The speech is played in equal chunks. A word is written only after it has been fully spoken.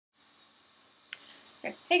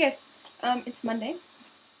Okay. Hey guys, it's Monday,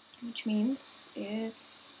 which means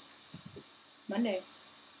it's Monday,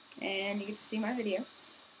 and you get to see my video,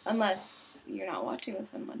 unless you're not watching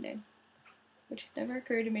this on Monday, which never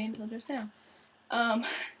occurred to me until just now. Um,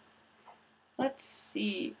 let's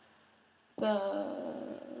see. Got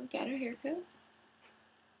a haircut.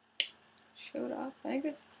 Showed off. I think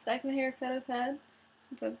this is the second haircut I've had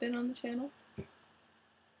since I've been on the channel.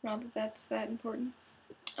 Not that that's that important.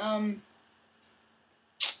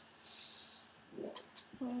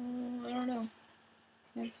 I don't know.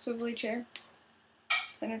 I have a swivelly chair.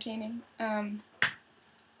 It's entertaining. And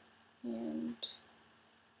that's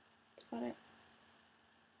about it.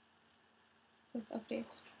 With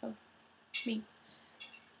updates of me.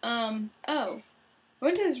 Oh, I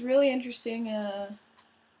went to this really interesting,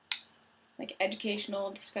 like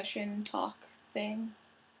educational discussion talk thing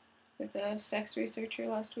with a sex researcher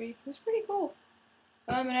last week. It was pretty cool.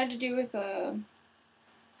 It had to do with,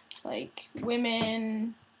 like,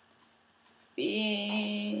 women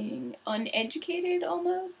being uneducated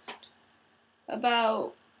almost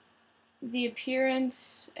about the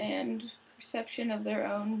appearance and perception of their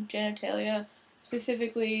own genitalia,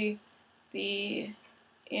 specifically the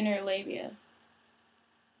inner labia,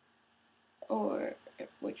 or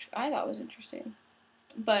which I thought was interesting,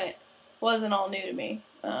 but wasn't all new to me.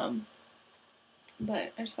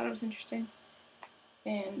 But I just thought it was interesting,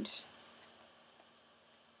 and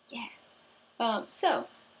yeah. So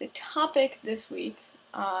the topic this week,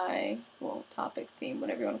 topic, theme,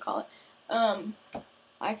 whatever you want to call it,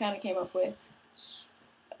 I kind of came up with,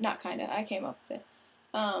 I came up with it.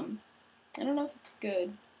 I don't know if it's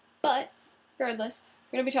good, but regardless,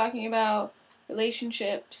 we're going to be talking about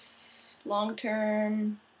relationships,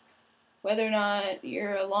 long-term, whether or not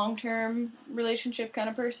you're a long-term relationship kind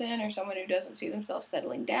of person or someone who doesn't see themselves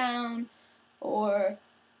settling down or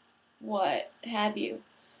what have you.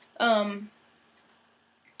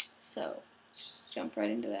 So, just jump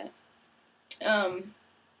right into that. I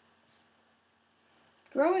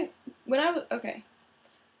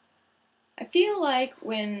feel like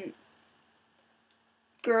when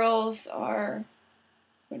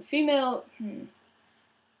female,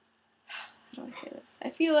 how do I say this?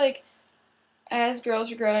 I feel like as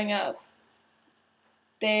girls are growing up,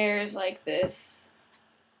 there's like this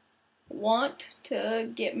want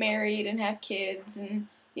to get married and have kids, and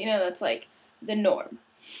that's like the norm.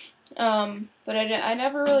 But I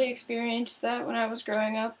never really experienced that when I was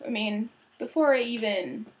growing up. I mean, before I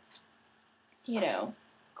even,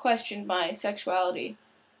 questioned my sexuality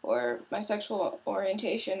or my sexual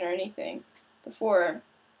orientation or anything, before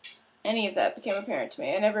any of that became apparent to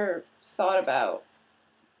me, I never thought about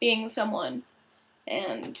being with someone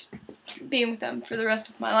and being with them for the rest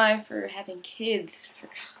of my life or having kids.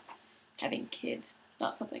 Having kids,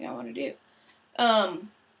 not something I want to do.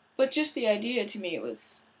 But just the idea to me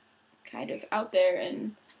was kind of out there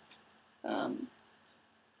and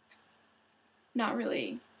not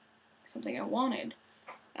really something I wanted.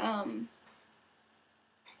 But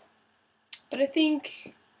I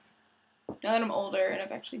think now that I'm older and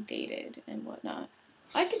I've actually dated and whatnot,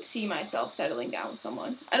 I could see myself settling down with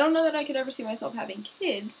someone. I don't know that I could ever see myself having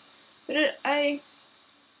kids, but I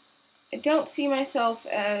don't see myself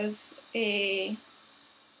as a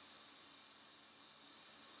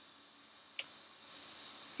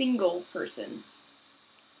single person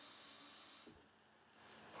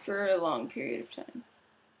for a long period of time.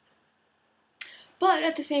 But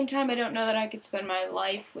at the same time, I don't know that I could spend my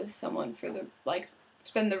life with someone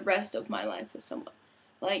spend the rest of my life with someone.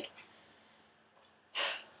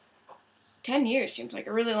 10 years seems like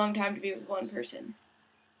a really long time to be with one person.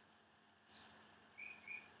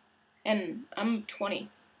 And I'm 20.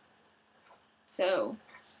 So,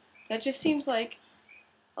 that just seems like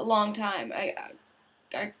a long time.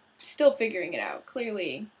 I'm still figuring it out.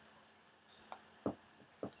 Clearly,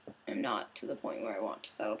 I'm not to the point where I want to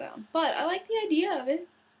settle down. But I like the idea of it.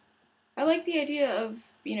 I like the idea of,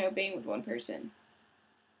 being with one person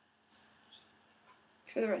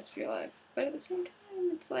for the rest of your life. But at the same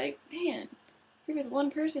time, it's like, man, you're with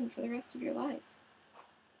one person for the rest of your life.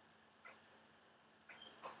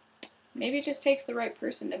 Maybe it just takes the right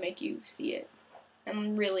person to make you see it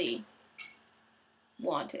and really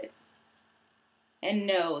want it. And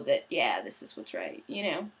know that, yeah, this is what's right,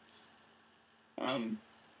 I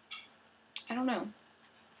don't know.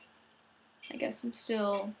 I guess I'm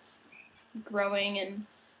still growing and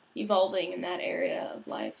evolving in that area of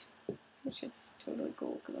life, which is totally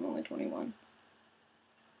cool because I'm only 21.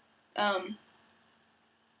 So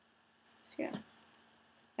yeah.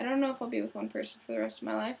 I don't know if I'll be with one person for the rest of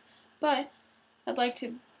my life, but I'd like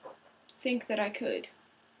to think that I could.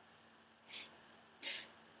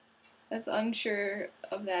 as unsure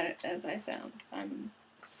of that as I sound. I'm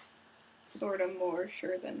sort of more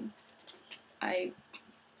sure than I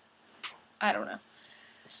don't know.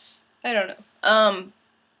 I don't know.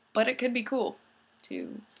 But it could be cool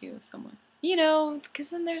to be with someone. You know, because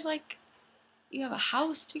then there's like, you have a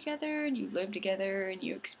house together and you live together and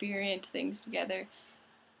you experience things together.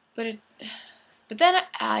 But then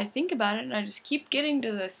I think about it and I just keep getting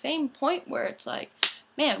to the same point where it's like,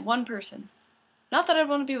 man, one person. Not that I'd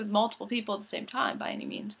want to be with multiple people at the same time by any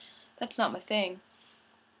means. That's not my thing.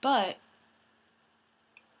 But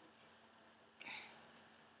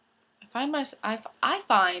I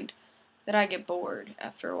find that I get bored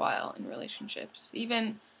after a while in relationships.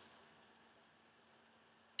 Even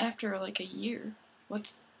after like a year.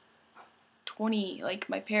 What's 20? Like,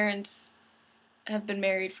 my parents have been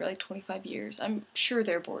married for like 25 years. I'm sure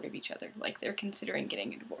they're bored of each other. Like, they're considering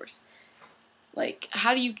getting a divorce. Like,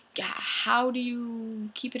 how do you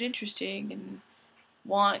keep it interesting and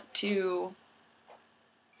want to?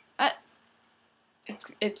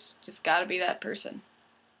 It's just got to be that person.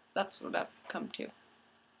 That's what I've come to. I'm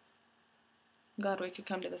glad we could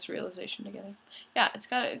come to this realization together. Yeah, it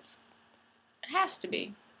has to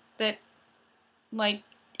be that, like,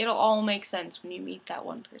 it'll all make sense when you meet that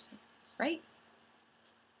one person, right?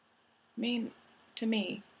 I mean, to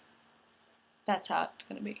me, that's how it's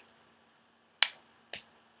gonna be.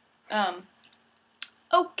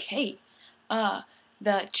 Okay.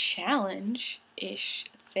 The challenge-ish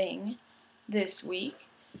thing this week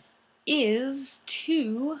is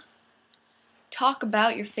to talk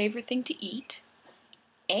about your favorite thing to eat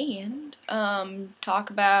and talk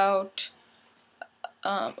about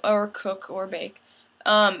or cook or bake,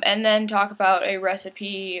 and then talk about a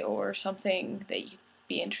recipe or something that you'd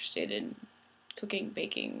be interested in cooking,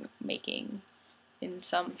 baking, making in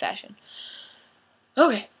some fashion.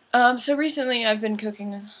 Okay, so recently I've been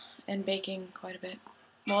cooking and baking quite a bit.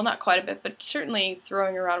 Well, not quite a bit, but certainly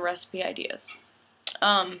throwing around recipe ideas.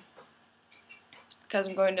 Because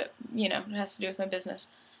I'm going to, it has to do with my business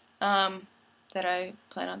that I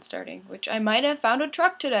plan on starting, which I might have found a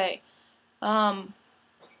truck today. But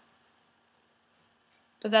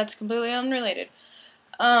that's completely unrelated.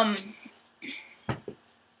 My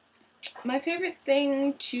favorite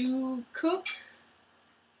thing to cook?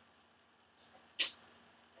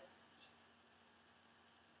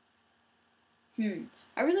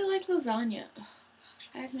 I really like lasagna. Oh, gosh,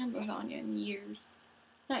 I haven't had lasagna in years.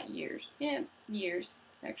 Not years. Yeah, years,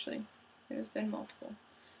 actually. It has been multiple.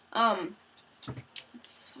 It's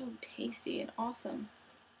so tasty and awesome.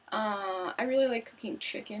 I really like cooking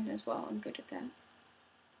chicken as well. I'm good at that.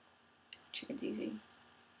 Chicken's easy.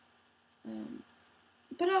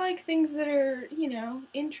 But I like things that are,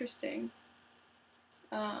 interesting.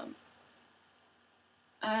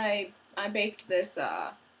 I baked this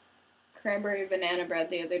cranberry banana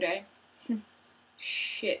bread the other day.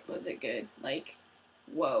 Shit, was it good. Like,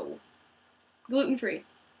 whoa. Gluten-free.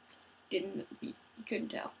 You couldn't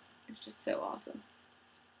tell. It was just so awesome.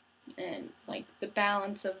 And, like, the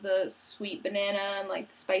balance of the sweet banana and,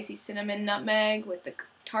 like, the spicy cinnamon nutmeg with the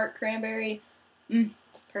tart cranberry.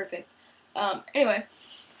 Perfect. Anyway,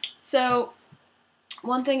 so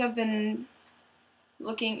one thing I've been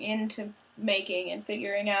looking into making and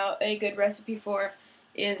figuring out a good recipe for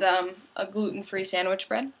is a gluten-free sandwich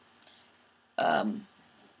bread.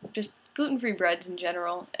 Just gluten-free breads in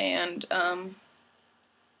general, and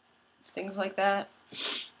things like that.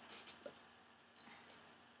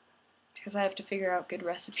 Because I have to figure out good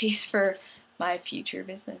recipes for my future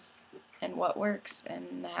business and what works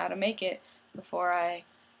and how to make it before I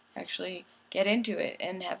actually get into it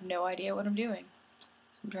and have no idea what I'm doing.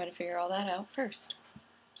 So I'm trying to figure all that out first.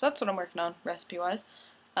 So that's what I'm working on, recipe-wise,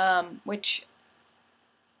 which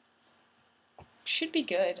should be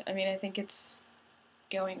good. I mean, I think it's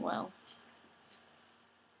going well.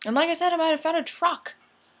 And like I said, I might have found a truck.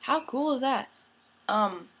 How cool is that?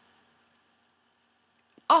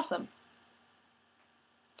 Awesome.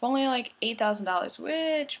 If only like $8,000,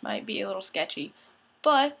 which might be a little sketchy,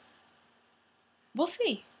 but we'll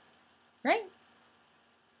see, right?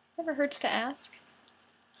 Never hurts to ask.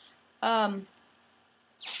 I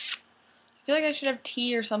feel like I should have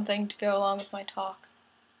tea or something to go along with my talk.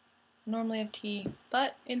 I normally have tea,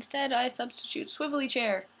 but instead I substitute swivelly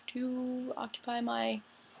chair to occupy my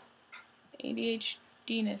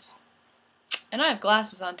ADHD-ness. And I have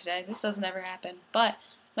glasses on today. This doesn't ever happen, but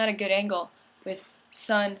I'm at a good angle with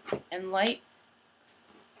sun and light,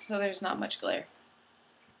 so there's not much glare.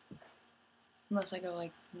 Unless I go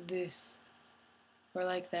like this, or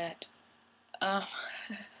like that.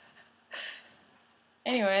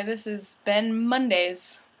 Anyway, this has been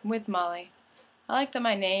Mondays with Molly. I like that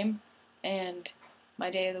my name and my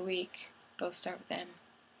day of the week both start with M.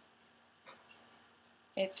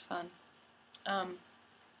 It's fun. Got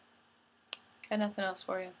nothing else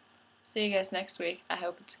for you. See you guys next week. I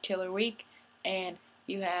hope it's a killer week, and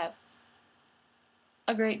you have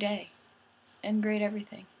a great day, and great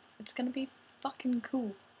everything. It's gonna be fucking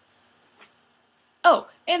cool. Oh,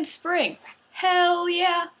 and spring. Hell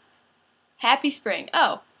yeah. Happy spring.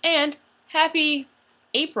 Oh, and happy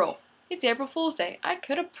April. It's April Fool's Day. I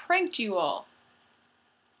could have pranked you all.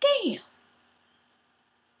 Damn.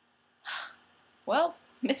 Well,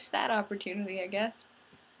 missed that opportunity, I guess.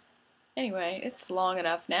 Anyway, it's long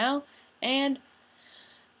enough now, and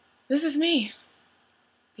this is me,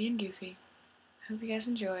 being goofy. Hope you guys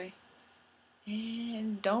enjoy.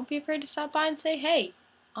 And don't be afraid to stop by and say, hey,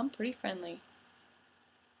 I'm pretty friendly.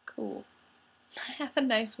 Cool. Have a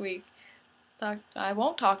nice week. I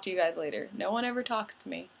won't talk to you guys later. No one ever talks to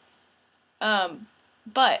me.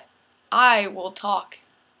 But I will talk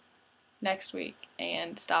next week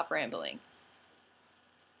and stop rambling.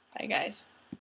 Bye, guys.